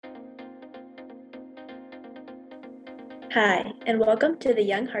Hi, and welcome to the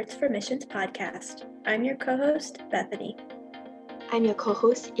Young Hearts for Missions podcast. I'm your co-host, Bethany. I'm your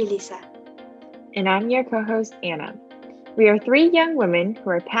co-host, Elisa. And I'm your co-host, Anna. We are three young women who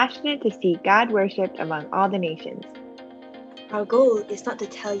are passionate to see God worshipped among all the nations. Our goal is not to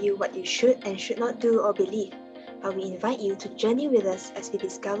tell you what you should and should not do or believe, but we invite you to journey with us as we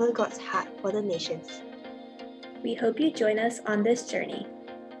discover God's heart for the nations. We hope you join us on this journey.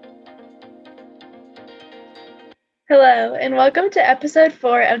 Hello, and welcome to episode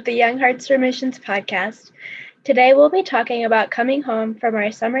 4 of the Young Hearts for Missions podcast. Today we'll be talking about coming home from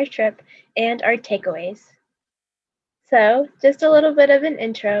our summer trip and our takeaways. So, just a little bit of an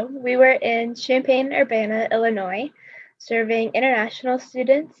intro. We were in Champaign-Urbana, Illinois, serving international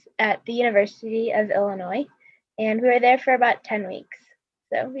students at the University of Illinois, and we were there for about 10 weeks.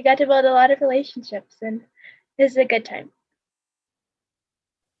 So we got to build a lot of relationships, and it was a good time.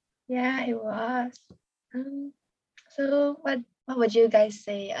 Yeah, it was. So what would you guys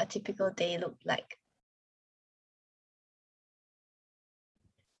say a typical day looked like?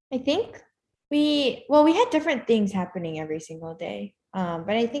 I think we had different things happening every single day. But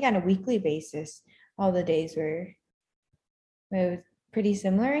I think on a weekly basis, all the days it was pretty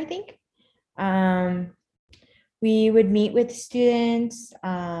similar, I think. We would meet with students,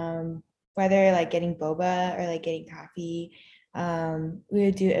 whether like getting boba or like getting coffee. We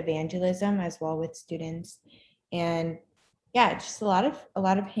would do evangelism as well with students. And yeah, just a lot of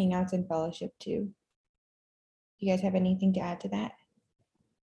hangouts and fellowship too. Do you guys have anything to add to that?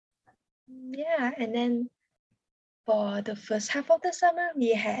 Yeah, and then for the first half of the summer,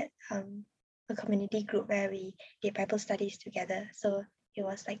 we had a community group where we did Bible studies together. So it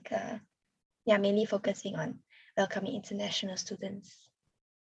was like mainly focusing on welcoming international students.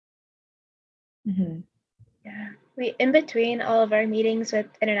 Mm-hmm. Yeah, in between all of our meetings with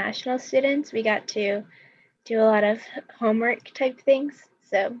international students, we got to do a lot of homework type things.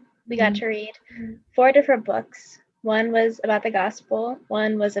 So we got to read 4 different books. One was about the gospel,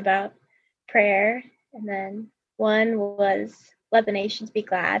 one was about prayer, and then one was Let the Nations Be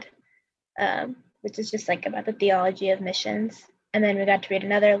Glad, which is just like about the theology of missions. And then we got to read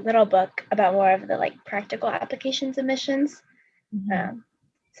another little book about more of the like practical applications of missions. Mm-hmm.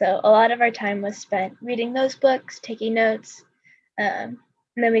 So a lot of our time was spent reading those books, taking notes, and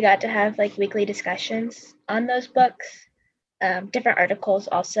then we got to have like weekly discussions on those books. Different articles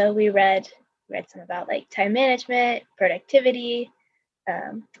also. We read some about like time management, productivity.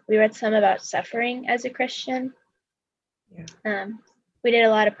 We read some about suffering as a Christian. Yeah. We did a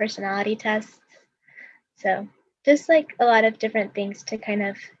lot of personality tests. So just like a lot of different things to kind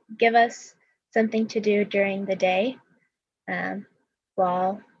of give us something to do during the day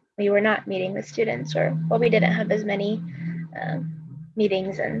while we were not meeting with students or while we didn't have as many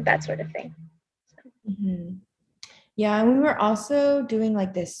meetings and that sort of thing. So. Mm-hmm. Yeah, and we were also doing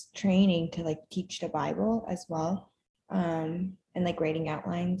like this training to like teach the Bible as well, and like writing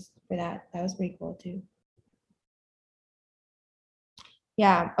outlines for that. That was pretty cool too.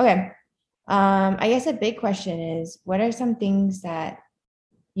 Yeah. Okay. I guess a big question is, what are some things that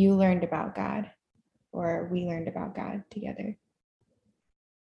you learned about God, or we learned about God together?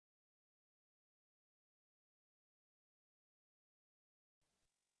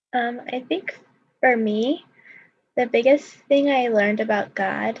 I think for me, the biggest thing I learned about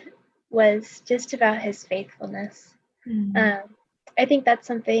God was just about his faithfulness. Mm-hmm. I think that's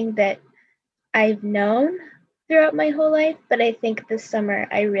something that I've known throughout my whole life, but I think this summer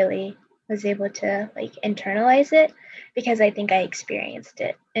I really was able to like internalize it because I think I experienced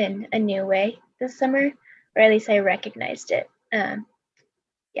it in a new way this summer, or at least I recognized it. In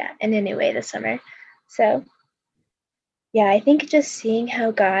a new way this summer. So yeah, I think just seeing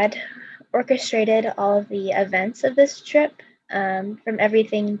how God orchestrated all of the events of this trip, from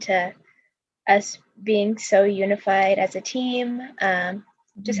everything to us being so unified as a team,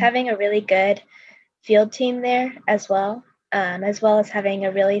 just having a really good field team there as well as having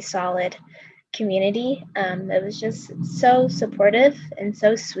a really solid community that was just so supportive and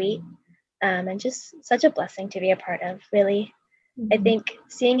so sweet, and just such a blessing to be a part of, really. I think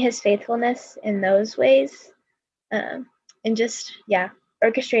seeing his faithfulness in those ways, and just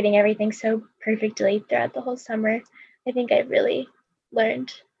orchestrating everything so perfectly throughout the whole summer, I think I really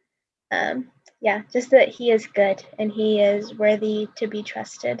learned just that he is good and he is worthy to be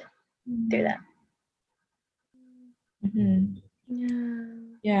trusted through that.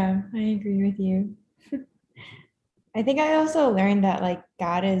 Yeah, I agree with you. I think I also learned that like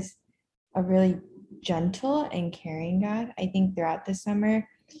God is a really gentle and caring God. I think throughout the summer,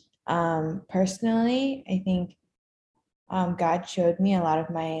 personally, I think God showed me a lot of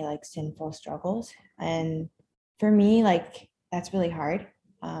my like sinful struggles and for me, like that's really hard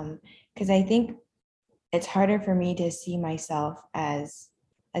because I think it's harder for me to see myself as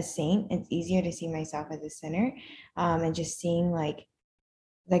a saint. It's easier to see myself as a sinner, and just seeing like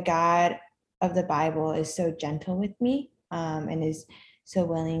the God of the Bible is so gentle with me, and is so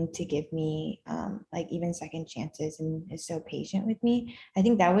willing to give me like even second chances and is so patient with me. I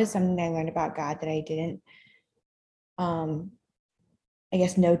think that was something that I learned about God that I didn't, I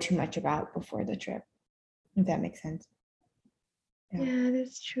guess, know too much about before the trip, if that makes sense. Yeah,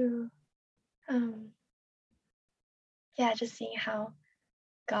 that's true. Yeah, just seeing how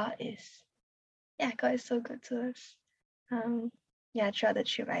God is, God is so good to us. Throughout the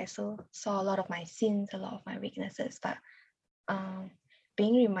trip, I also saw a lot of my sins, a lot of my weaknesses, but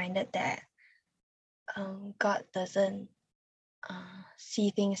being reminded that God doesn't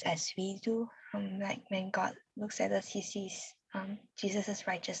see things as we do. Like when God looks at us, He sees Jesus's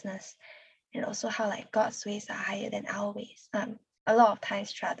righteousness, and also how like God's ways are higher than our ways. A lot of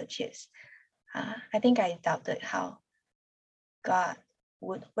times throughout the trips, I think I doubted how God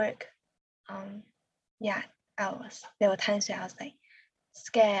would work. There were times where I was like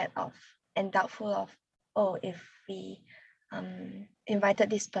scared of and doubtful of, oh, if we invited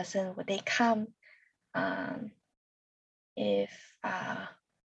this person, would they come? If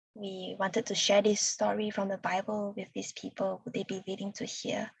we wanted to share this story from the Bible with these people, would they be willing to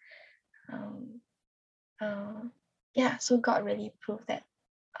hear? So God really proved that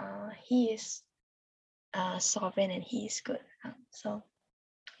He is sovereign and He is good.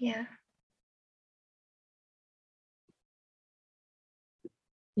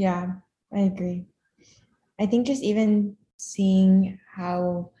 Yeah, I agree. I think just even seeing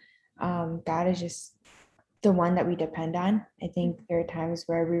how God is just the one that we depend on. I think there are times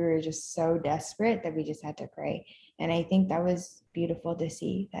where we were just so desperate that we just had to pray. And I think that was beautiful to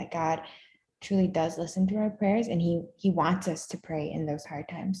see that God truly does listen to our prayers, and he wants us to pray in those hard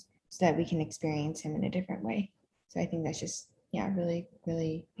times so that we can experience him in a different way. So I think that's just really,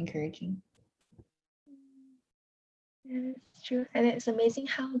 really encouraging. Yeah, it's true. And it's amazing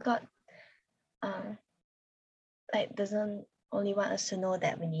how God doesn't only want us to know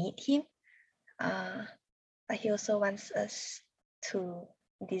that we need Him, but He also wants us to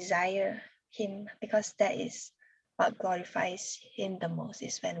desire Him, because that is what glorifies Him the most,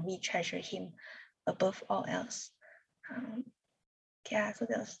 is when we treasure Him above all else. So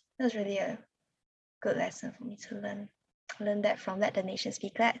that was really a good lesson for me to learn that from Let the Nations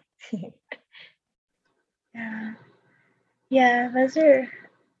Be Glad. Yeah, those are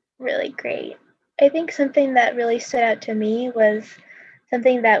really great. I think something that really stood out to me was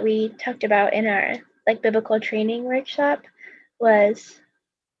something that we talked about in our like biblical training workshop was,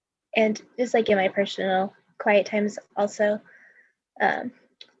 and just like in my personal quiet times also,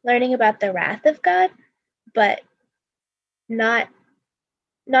 learning about the wrath of God, but not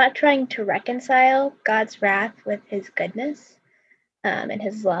trying to reconcile God's wrath with His goodness and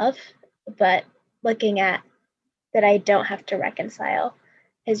His love, but looking at that I don't have to reconcile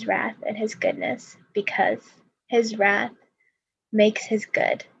His wrath and His goodness, because His wrath makes His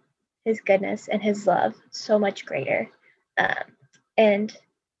goodness and His love so much greater. And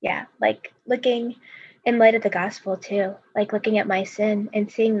like looking in light of the gospel too, like looking at my sin and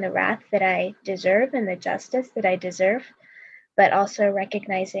seeing the wrath that I deserve and the justice that I deserve, but also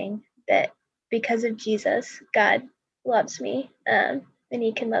recognizing that because of Jesus, God loves me, and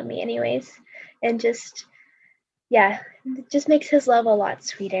He can love me anyways. And just it just makes His love a lot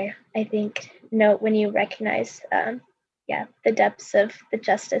sweeter, I think. When you recognize, the depths of the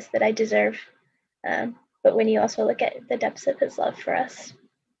justice that I deserve, but when you also look at the depths of His love for us.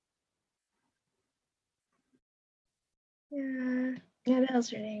 That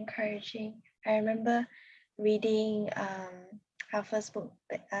was really encouraging. I remember reading our first book,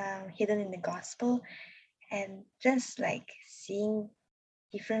 Hidden in the Gospel, and just like seeing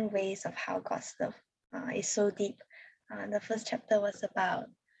different ways of how God's love is so deep. The first chapter was about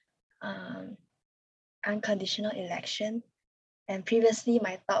unconditional election, and previously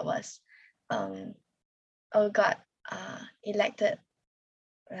my thought was, God elected,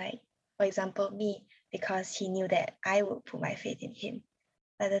 like for example me, because He knew that I would put my faith in Him.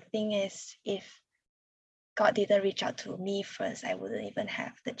 But the thing is, if God didn't reach out to me first, I wouldn't even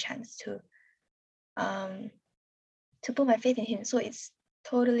have the chance to put my faith in Him. So it's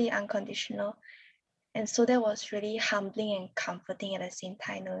totally unconditional. And so that was really humbling and comforting at the same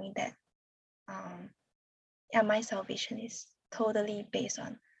time, knowing that my salvation is totally based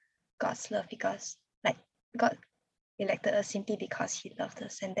on God's love, because like God elected us simply because He loved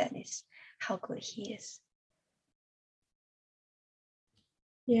us, and that is how good He is.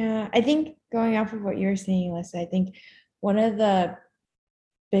 Yeah, I think going off of what you were saying, Alyssa, I think one of the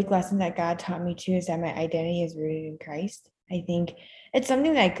big lesson that God taught me too is that my identity is rooted in Christ. I think it's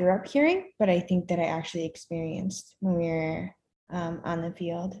something that I grew up hearing, but I think that I actually experienced when we were on the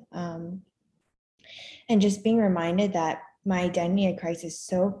field. And just being reminded that my identity in Christ is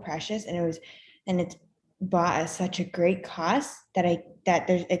so precious, and it's bought at such a great cost that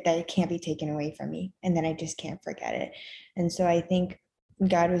it can't be taken away from me, and then I just can't forget it. And so I think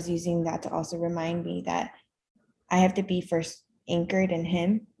God was using that to also remind me that I have to be first anchored in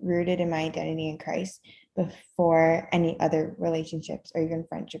Him, rooted in my identity in Christ, before any other relationships or even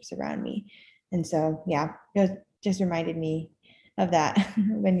friendships around me. And so, yeah, it just reminded me of that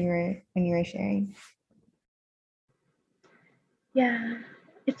when you were sharing. Yeah,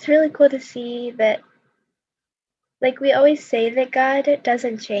 it's really cool to see that, like we always say that God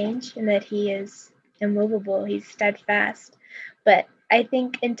doesn't change and that He is immovable, He's steadfast. But I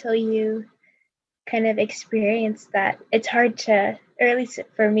think until you kind of experience that, it's hard to, or at least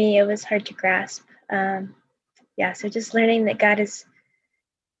for me, it was hard to grasp. Yeah, so just learning that God is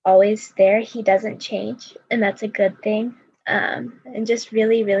always there, He doesn't change, and that's a good thing. And just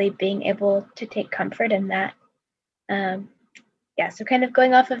really, really being able to take comfort in that. Yeah, so kind of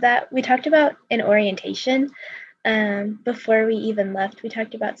going off of that, we talked about in orientation, before we even left, we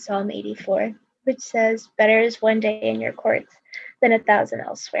talked about Psalm 84, which says, "Better is one day in your courts than 1,000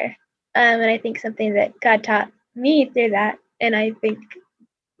 elsewhere." And I think something that God taught me through that, and I think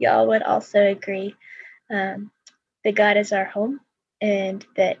y'all would also agree, that God is our home, and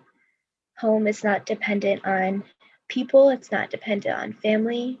that home is not dependent on people, it's not dependent on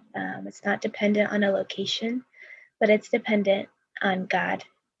family, it's not dependent on a location, but it's dependent on God,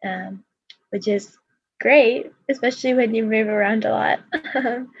 which is great, especially when you move around a lot.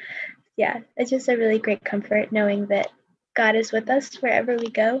 Yeah, it's just a really great comfort knowing that God is with us wherever we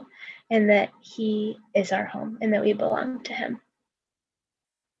go, and that He is our home and that we belong to Him.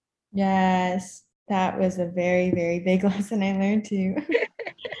 Yes, that was a very, very big lesson I learned too.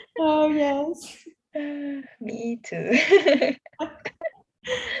 Oh, yes. Me too.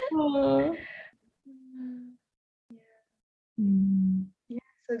 Oh. Mm. Yeah.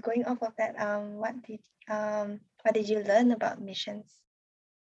 So going off of that, what did you learn about missions?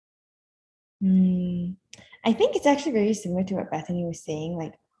 I think it's actually very similar to what Bethany was saying,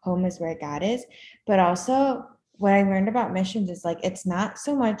 like home is where God is, but also what I learned about missions is like it's not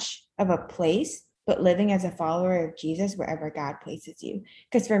so much of a place, but living as a follower of Jesus wherever God places you.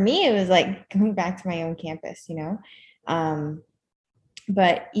 Because for me, it was like going back to my own campus, you know.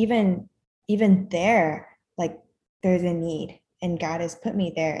 But even there, like there's a need, and God has put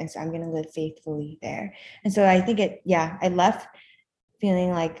me there, and so I'm going to live faithfully there. And so I think I left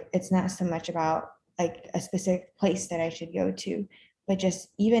feeling like it's not so much about like a specific place that I should go to, but just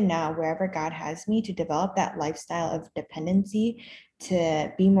even now, wherever God has me, to develop that lifestyle of dependency,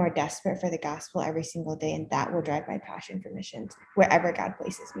 to be more desperate for the gospel every single day. And that will drive my passion for missions wherever God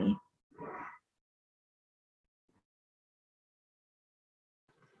places me.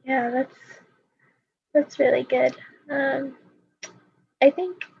 Yeah, that's really good. Um, I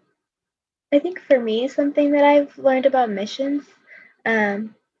think I think for me, something that I've learned about missions,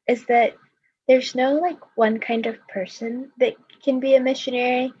 is that there's no like one kind of person that can be a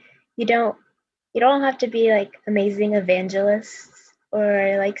missionary. You don't you don't have to be like amazing evangelists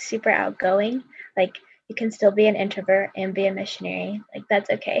or like super outgoing. Like you can still be an introvert and be a missionary. Like that's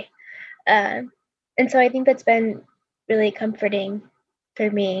okay. Um, and so I think that's been really comforting for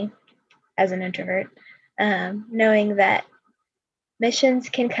me as an introvert, knowing that missions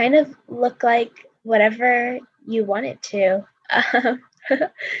can kind of look like whatever you want it to. Um,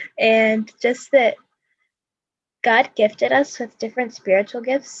 and just that God gifted us with different spiritual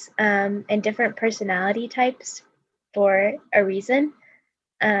gifts, and different personality types for a reason.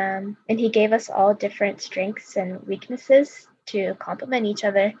 And He gave us all different strengths and weaknesses to complement each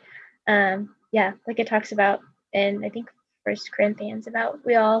other. Yeah, like it talks about in, I think, First Corinthians, about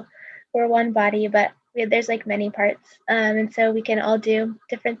we're one body, but there's like many parts, and so we can all do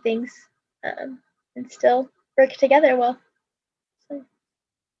different things, and still work together well. So,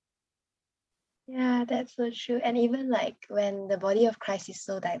 Yeah, that's so true. And even like when the body of Christ is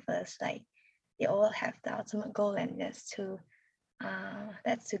so diverse, like they all have the ultimate goal, and that's to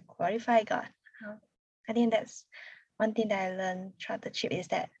glorify God. I think that's one thing that I learned throughout the trip, is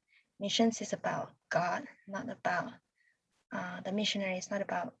that missions is about God, not about the missionary. Is not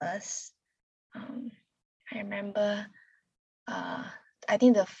about us. I remember, I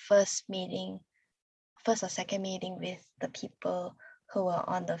think the first or second meeting with the people who were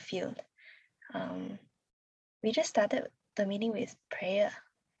on the field, we just started the meeting with prayer.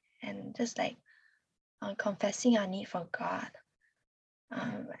 and just like confessing our need for God,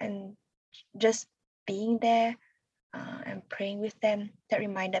 and just being there and praying with them. That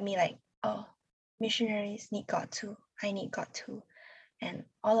reminded me like, oh, missionaries need God too. I need God too. And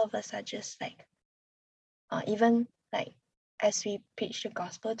all of us are just like, even like as we preach the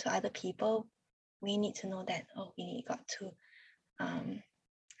gospel to other people, we need to know that, oh, we need God too. And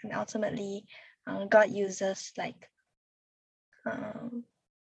ultimately, God uses like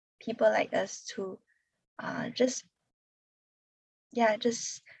people like us to just share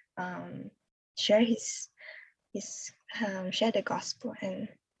share the gospel, and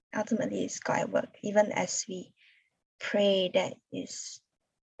ultimately it's God at work, even as we pray that is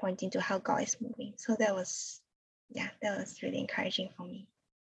pointing to how God is moving. So that was really encouraging for me.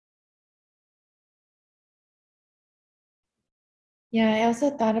 Yeah, I also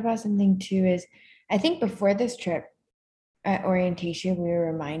thought about something too is I think before this trip at orientation, we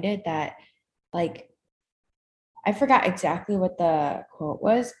were reminded that like I forgot exactly what the quote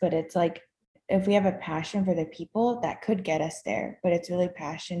was, but it's like if we have a passion for the people, that could get us there, but it's really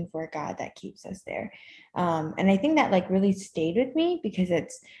passion for God that keeps us there. And I think that like really stayed with me because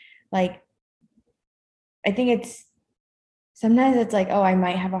it's like I think it's sometimes it's like, oh, I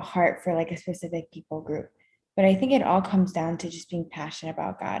might have a heart for like a specific people group. But I think it all comes down to just being passionate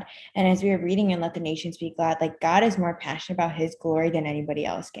about God. And as we were reading in Let the Nations Be Glad, like God is more passionate about his glory than anybody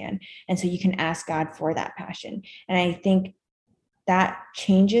else can. And so you can ask God for that passion. And I think that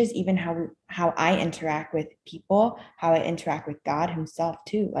changes even how I interact with people, how I interact with God himself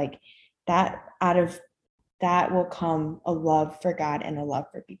too. Like that out of that will come a love for God and a love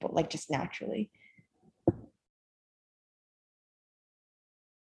for people, like just naturally.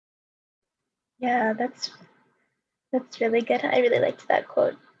 Yeah, that's really good. I really liked that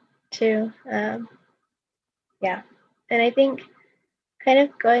quote too. Yeah, and I think kind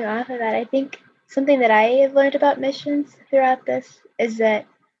of going off of that, I think something that I have learned about missions throughout this is that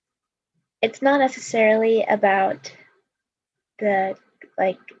it's not necessarily about the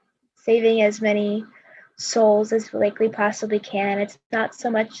like saving as many souls as we possibly can. It's not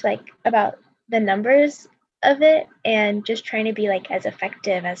so much like about the numbers of it and just trying to be like as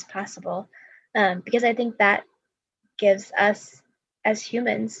effective as possible, because I think that gives us as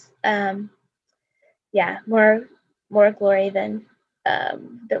humans, more glory than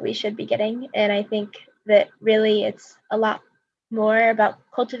that we should be getting. And I think that really it's a lot more about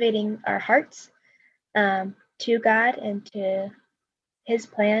cultivating our hearts to God and to his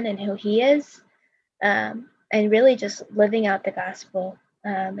plan and who he is, and really just living out the gospel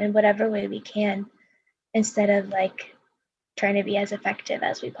in whatever way we can, instead of like trying to be as effective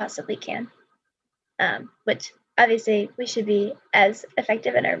as we possibly can, which obviously we should be as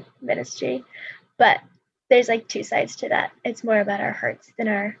effective in our ministry, but there's like two sides to that. It's more about our hearts than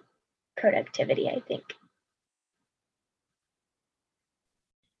our productivity, I think.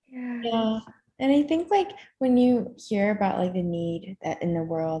 Yeah. And I think like when you hear about like the need that in the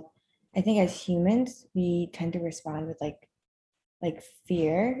world, I think as humans, we tend to respond with like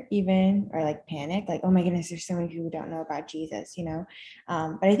fear even or like panic, like, oh my goodness, there's so many people who don't know about Jesus, you know?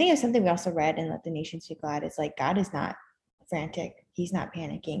 But I think it's something we also read in Let the Nations Be Glad. It's like God is not frantic, he's not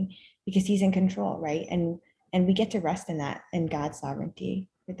panicking because he's in control, right? And we get to rest in that and God's sovereignty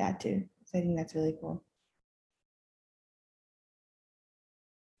with that too. So I think that's really cool.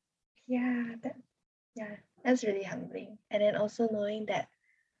 That's really humbling. And then also knowing that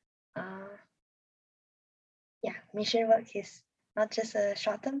mission work is not just a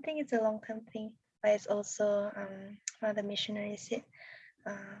short-term thing, it's a long-term thing, but it's also one of the missionaries said,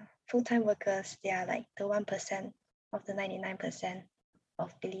 full-time workers, they are like the 1% of the 99%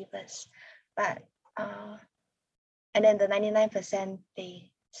 of believers, but and then the 99%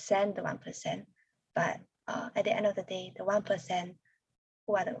 they send the 1%, but at the end of the day, the 1%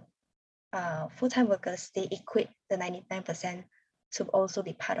 who are the full-time workers, they equip the 99% to also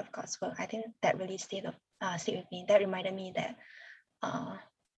be part of God's work. I think that really stayed with me. That reminded me that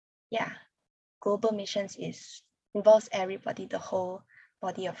global missions involves everybody, the whole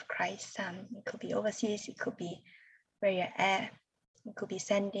body of Christ. It could be overseas, it could be where you're at, it could be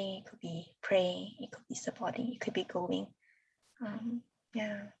sending, it could be praying, it could be supporting, it could be going.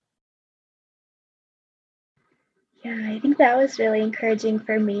 Yeah, I think that was really encouraging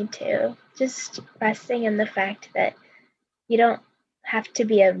for me too. Just resting in the fact that you don't have to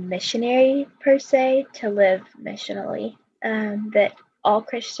be a missionary per se to live missionally, that all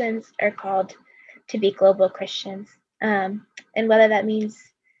Christians are called to be global Christians. And whether that means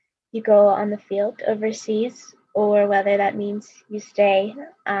you go on the field overseas or whether that means you stay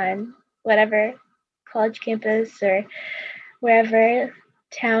on whatever college campus or wherever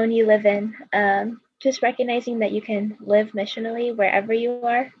town you live in, just recognizing that you can live missionally wherever you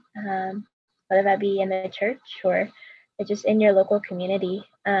are, whether that be in the church or just in your local community,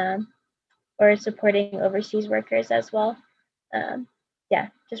 or supporting overseas workers as well. Yeah,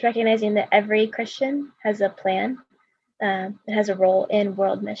 just recognizing that every Christian has a plan, it has a role in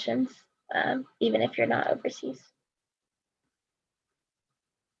world missions, even if you're not overseas.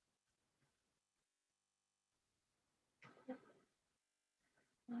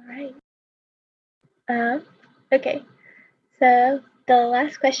 All right. Okay. So the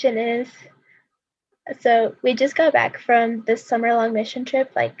last question is, so we just got back from this summer long mission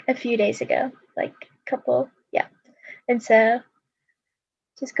trip like a few days ago, like a couple, yeah. And so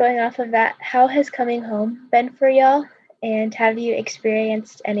just going off of that, how has coming home been for y'all? And have you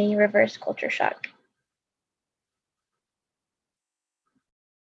experienced any reverse culture shock?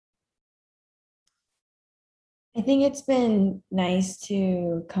 I think it's been nice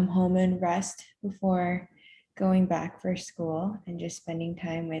to come home and rest before going back for school and just spending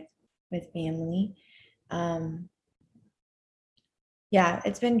time with family. Yeah,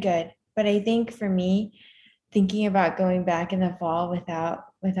 it's been good. But I think for me, thinking about going back in the fall without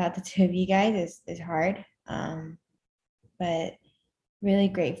the two of you guys is hard. But really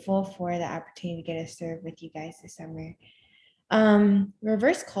grateful for the opportunity to get to serve with you guys this summer.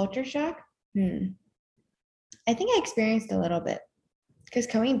 Reverse culture shock. I think I experienced a little bit because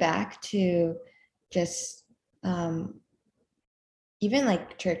coming back to just even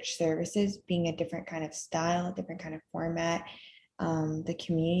like church services being a different kind of style, different kind of format, the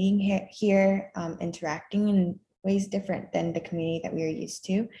community here interacting in ways different than the community that we are used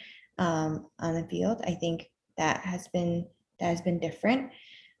to on the field. I think that has been different.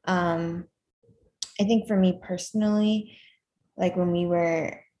 I think for me personally, like when we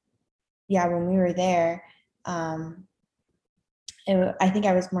were there, I think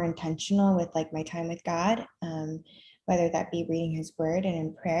I was more intentional with like my time with God, whether that be reading his word and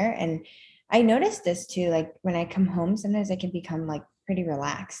in prayer. And I noticed this too, like when I come home, sometimes I can become like pretty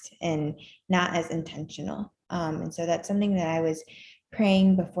relaxed and not as intentional. And so that's something that I was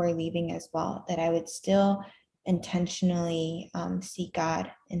praying before leaving as well, that I would still intentionally seek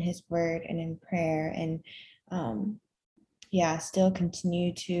God in his word and in prayer, and still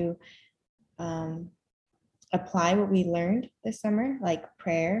continue to apply what we learned this summer, like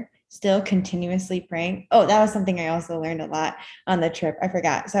prayer, still continuously praying. Oh, that was something I also learned a lot on the trip. I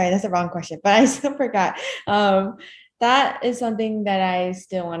forgot. Sorry, that's the wrong question, but I still forgot. That is something that I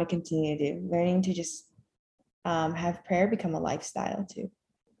still want to continue to do, learning to just have prayer become a lifestyle too.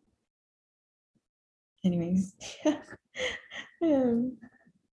 Anyways. Yeah,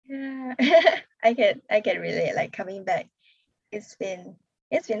 I can relate. Like coming back, it's been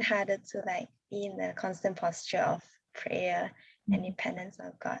harder to like be in a constant posture of prayer and dependence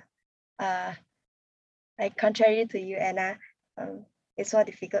on God. Like contrary to you, Anna, it's more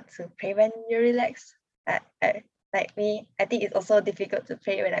difficult to pray when you're relaxed. Like me, I think it's also difficult to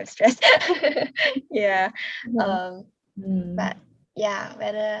pray when I'm stressed. Yeah. But yeah,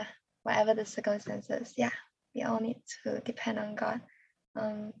 whatever the circumstances, yeah, we all need to depend on God.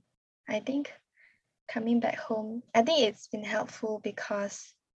 I think coming back home, I think it's been helpful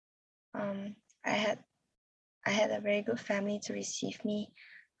because I had a very good family to receive me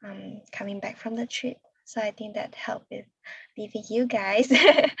coming back from the trip. So I think that helped with leaving you guys.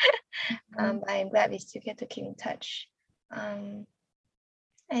 But I'm glad we still get to keep in touch. I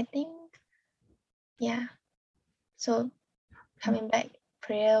think, yeah. So coming back,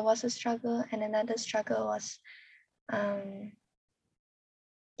 prayer was a struggle, and another struggle was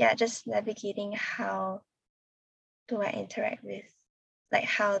just navigating how do I interact with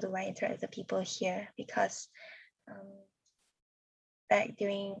the people here, because back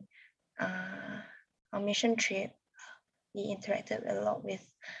during our mission trip, we interacted a lot with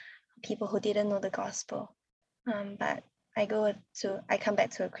people who didn't know the gospel. But I come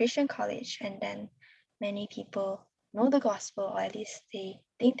back to a Christian college, and then many people know the gospel, or at least they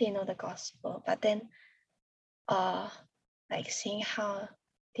think they know the gospel, but then like seeing how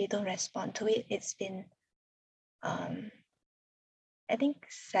they don't respond to it, it's been I think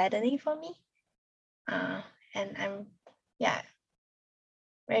saddening for me. And I'm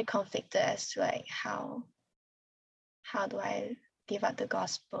very conflicted as to like how do I give up the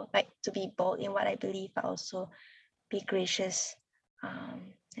gospel, like to be bold in what I believe, but also be gracious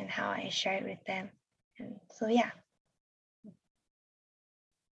in how I share it with them. And so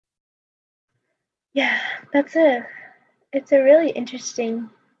it's a really interesting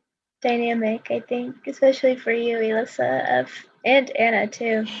dynamic, I think, especially for you, Elissa, and Anna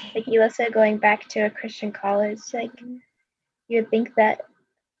too. Like Elissa going back to a Christian college, like you would think that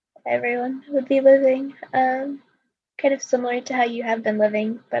everyone would be living. Kind of similar to how you have been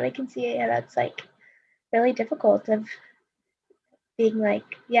living, but I can see that's like really difficult of being like,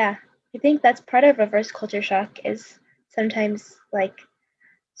 yeah, I think that's part of reverse culture shock is sometimes like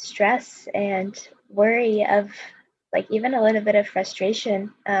stress and worry of like even a little bit of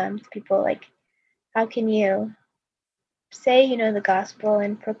frustration to people like how can you say you know the gospel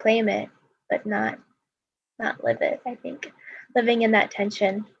and proclaim it but not live it. I think living in that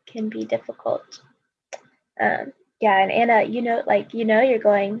tension can be difficult. Yeah, and Anna, you're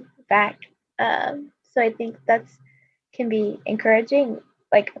going back. So I think that's can be encouraging.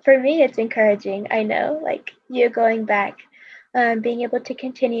 Like for me, it's encouraging. I know, like you going back, being able to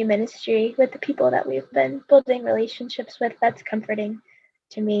continue ministry with the people that we've been building relationships with. That's comforting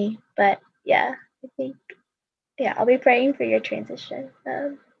to me. But yeah, I think I'll be praying for your transition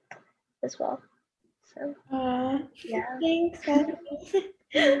as well. So yeah, Thanks, Bethany.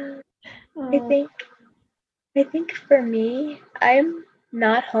 I think I think for me, I'm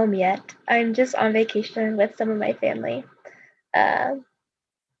not home yet. I'm just on vacation with some of my family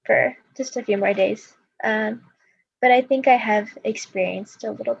for just a few more days. But I think I have experienced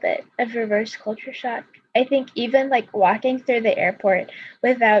a little bit of reverse culture shock. I think even like walking through the airport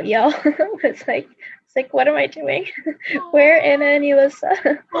without y'all was like, it's like, what am I doing? Where are Anna and Elissa?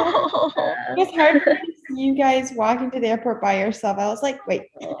 It's hard for me to see you guys walking to the airport by yourself. I was like, wait,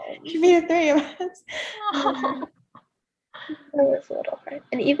 should be the three of us. That was a little hard.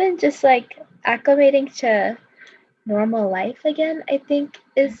 And even just like acclimating to normal life again, I think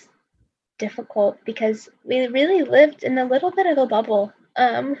is difficult because we really lived in a little bit of a bubble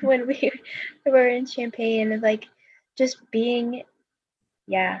when we were in Champaign, like just being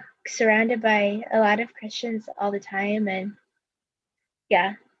surrounded by a lot of Christians all the time and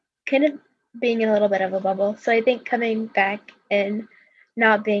kind of being in a little bit of a bubble. So I think coming back and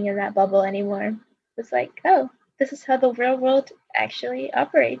not being in that bubble anymore was like, oh, this is how the real world actually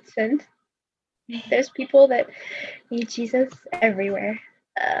operates and there's people that need Jesus everywhere.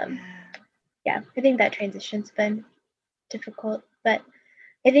 I think that transition's been difficult, but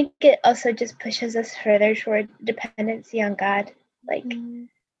I think it also just pushes us further toward dependency on God, like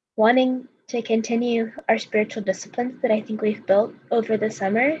wanting to continue our spiritual disciplines that I think we've built over the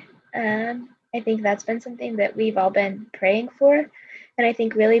summer. I think that's been something that we've all been praying for. And I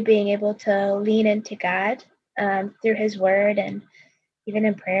think really being able to lean into God through His Word and even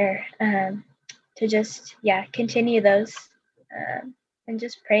in prayer to just, continue those and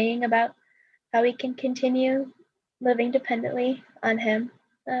just praying about how we can continue living dependently on Him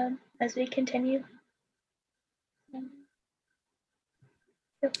as we continue.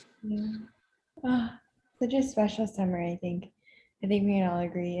 Yeah. Oh, such a special summer, I think. I think we can all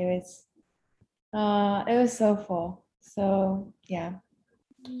agree. It was so full. So yeah.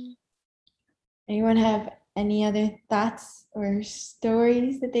 Anyone have any other thoughts or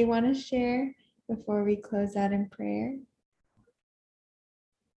stories that they want to share before we close out in prayer?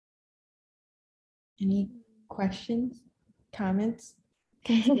 Any questions, comments?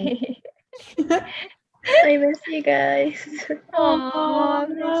 I miss you guys. Aww,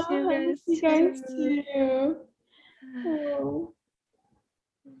 miss I you miss guys you guys too. too. Oh.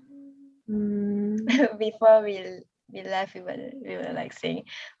 Before we left, we were like saying,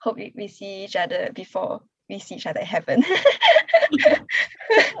 hope we see each other before we see each other in heaven.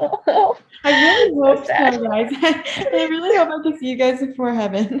 I really hope so, sad. guys. I really hope I can see you guys before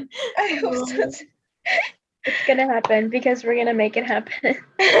heaven. I hope so too. It's gonna happen because we're gonna make it happen.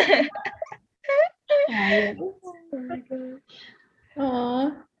 Oh my gosh.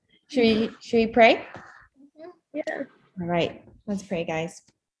 Aw. Should we pray? Yeah. All right, let's pray, guys.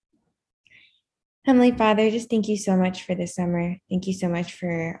 Heavenly Father, just thank you so much for this summer. Thank you so much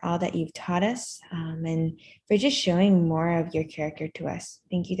for all that you've taught us and for just showing more of your character to us.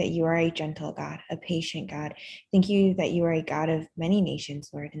 Thank you that you are a gentle God, a patient God. Thank you that you are a God of many nations,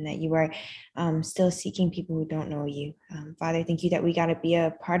 Lord, and that you are still seeking people who don't know you. Father, thank you that we got to be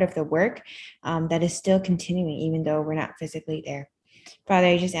a part of the work that is still continuing, even though we're not physically there. Father,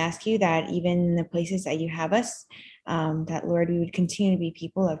 I just ask you that even in the places that you have us, that Lord, we would continue to be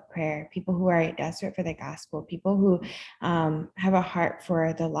people of prayer, people who are desperate for the gospel, people who have a heart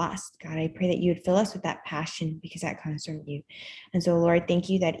for the lost. God, I pray that you would fill us with that passion because that comes from you. And so, Lord, thank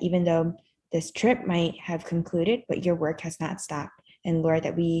you that even though this trip might have concluded, but your work has not stopped. And Lord,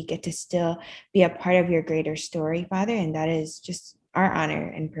 that we get to still be a part of your greater story, Father. And that is just our honor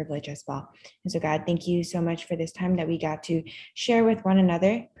and privilege as well. And so, God, thank you so much for this time that we got to share with one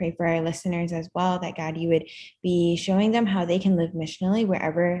another. Pray for our listeners as well, that God, you would be showing them how they can live missionally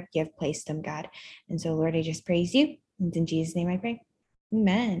wherever you have placed them, God. And so, Lord, I just praise you. And in Jesus' name I pray.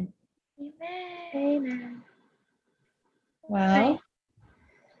 Amen. Amen. Well,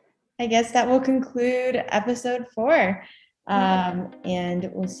 I guess that will conclude episode 4. And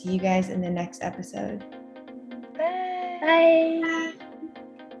we'll see you guys in the next episode. Bye. Bye.